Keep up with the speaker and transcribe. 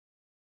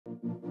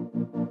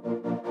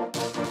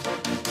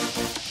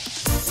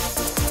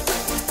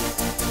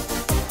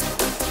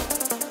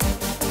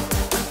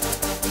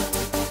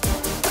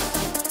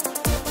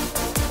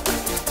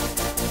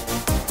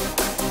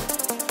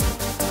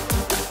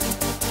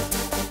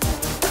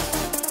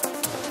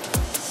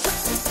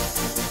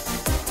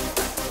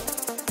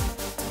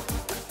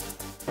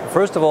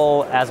First of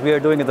all, as we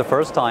are doing it the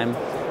first time,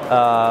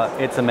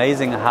 it's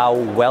amazing how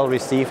well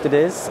received it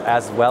is,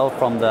 as well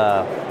from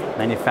the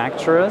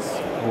manufacturers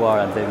who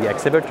are the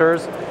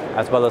exhibitors,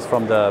 as well as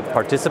from the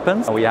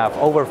participants. We have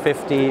over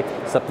 50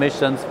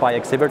 submissions by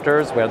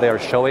exhibitors where they are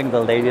showing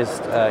the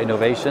latest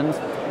innovations.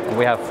 And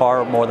we have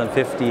far more than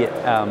 50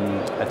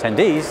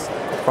 attendees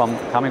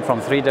coming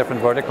from 3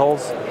 different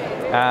verticals.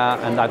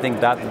 And I think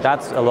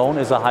that alone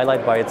is a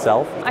highlight by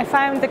itself. I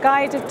found the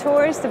guided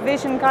tours, the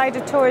Vision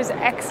guided tours,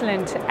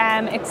 excellent.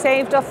 It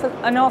saved us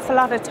an awful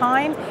lot of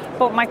time.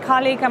 Both my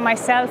colleague and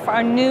myself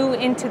are new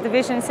into the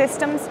Vision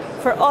systems.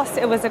 For us,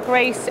 it was a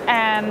great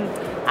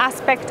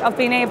aspect of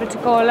being able to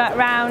go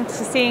around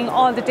to seeing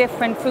all the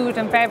different food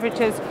and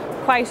beverages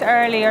quite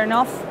early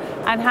enough,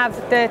 and have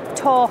the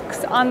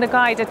talks on the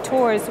guided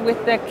tours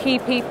with the key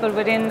people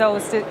within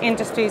those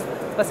industries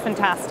was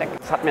fantastic.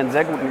 Es hat mir einen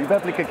sehr guten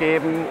Überblick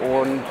gegeben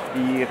und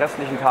die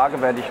restlichen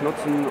Tage werde ich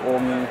nutzen,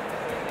 um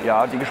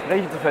die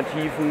Gespräche zu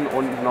vertiefen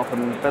und noch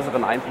einen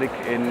besseren Einblick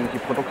in die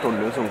Produkte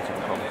und Lösungen zu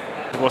bekommen.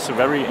 It was a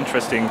very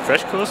interesting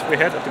crash course we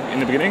had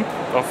in the beginning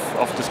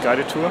of this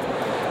guided tour,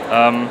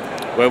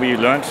 where we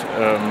learned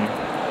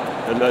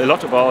a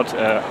lot about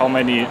how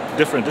many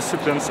different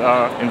disciplines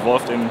are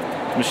involved in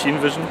machine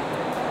vision.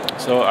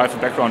 So I have a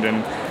background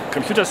in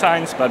computer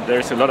science, but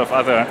there's a lot of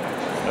other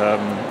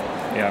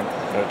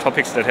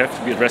topics that have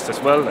to be addressed as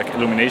well, like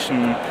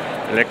illumination,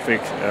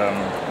 electric,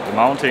 the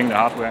mounting, the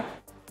hardware.